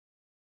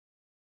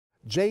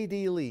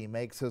J.D. Lee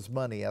makes his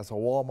money as a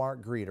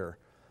Walmart greeter,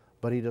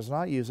 but he does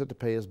not use it to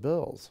pay his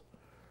bills.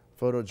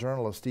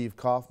 Photojournalist Steve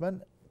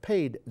Kaufman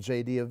paid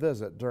J.D. a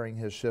visit during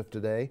his shift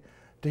today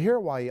to hear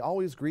why he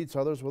always greets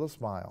others with a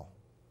smile.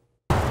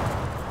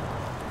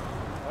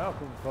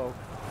 Welcome, folks.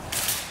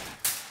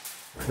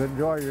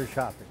 Enjoy your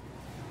shopping.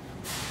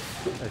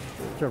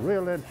 It's a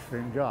real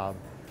interesting job.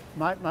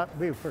 Might not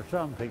be for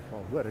some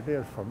people, but it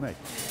is for me.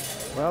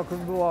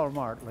 Welcome to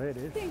Walmart,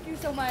 ladies. Thank you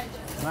so much.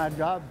 My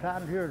job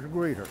title here is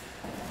greeter.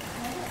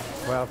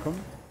 Welcome.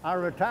 I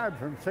retired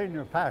from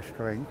senior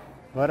pastoring,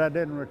 but I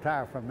didn't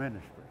retire from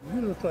ministry.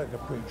 You look like a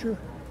preacher.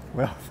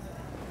 Well,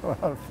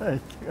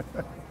 thank you.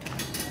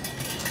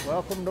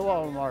 Welcome to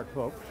Walmart,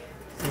 folks.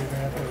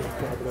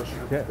 God bless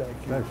you. Yeah,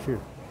 Thank you. bless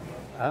you.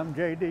 I'm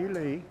J.D.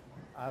 Lee.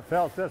 I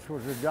felt this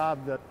was a job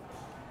that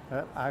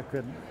I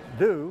could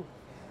do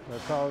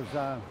because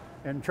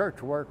in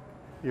church work,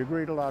 you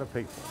greet a lot of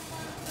people.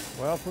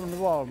 Welcome to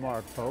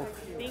Walmart, folks.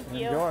 Thank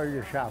you. Enjoy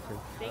your shopping.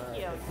 Thank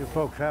you. You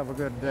folks have a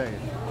good day.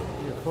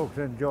 You folks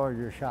enjoy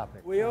your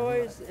shopping. We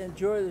always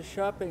enjoy the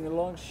shopping as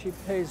long as she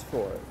pays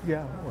for it.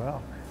 Yeah,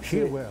 well,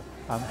 she will,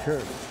 I'm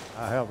sure.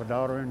 I have a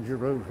daughter in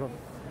Jerusalem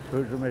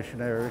who's a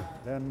missionary.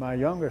 Then my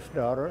youngest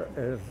daughter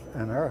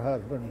and her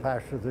husband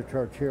pastor the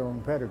church here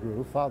in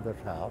Pettigrew,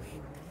 Father's house.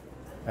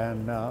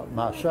 And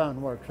my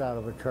son works out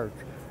of a church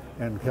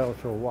in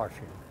Kelso,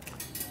 Washington.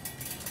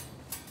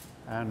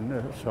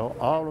 And so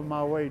all of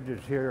my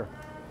wages here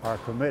are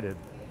committed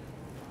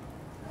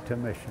to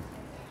mission.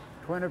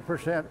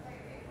 20%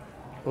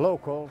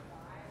 local,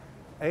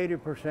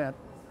 80%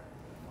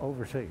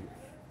 overseas.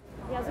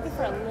 Yeah, I was looking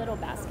for a little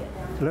basket.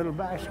 Little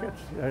baskets,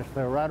 yes,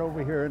 they're right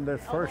over here in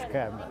this first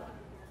cabinet.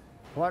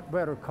 What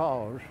better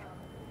cause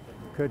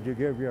could you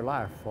give your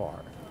life for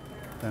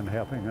than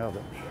helping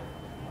others?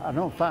 I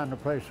don't find a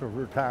place of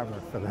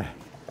retirement for that.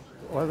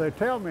 Well, they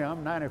tell me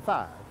I'm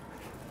 95.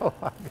 Oh,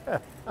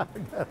 I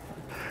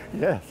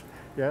guess.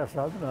 Yes,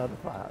 I'm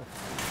 95.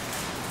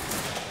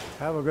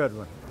 Have a good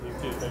one. You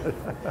too, thank you.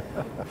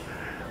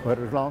 But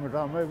as long as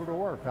I'm able to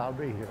work, I'll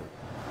be here.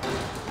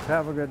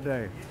 Have a good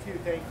day. You too,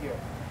 thank you.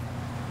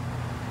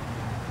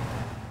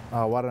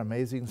 What an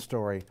amazing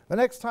story. The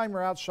next time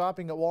you're out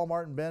shopping at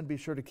Walmart in Bend, be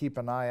sure to keep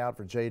an eye out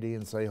for J.D.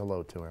 and say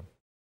hello to him.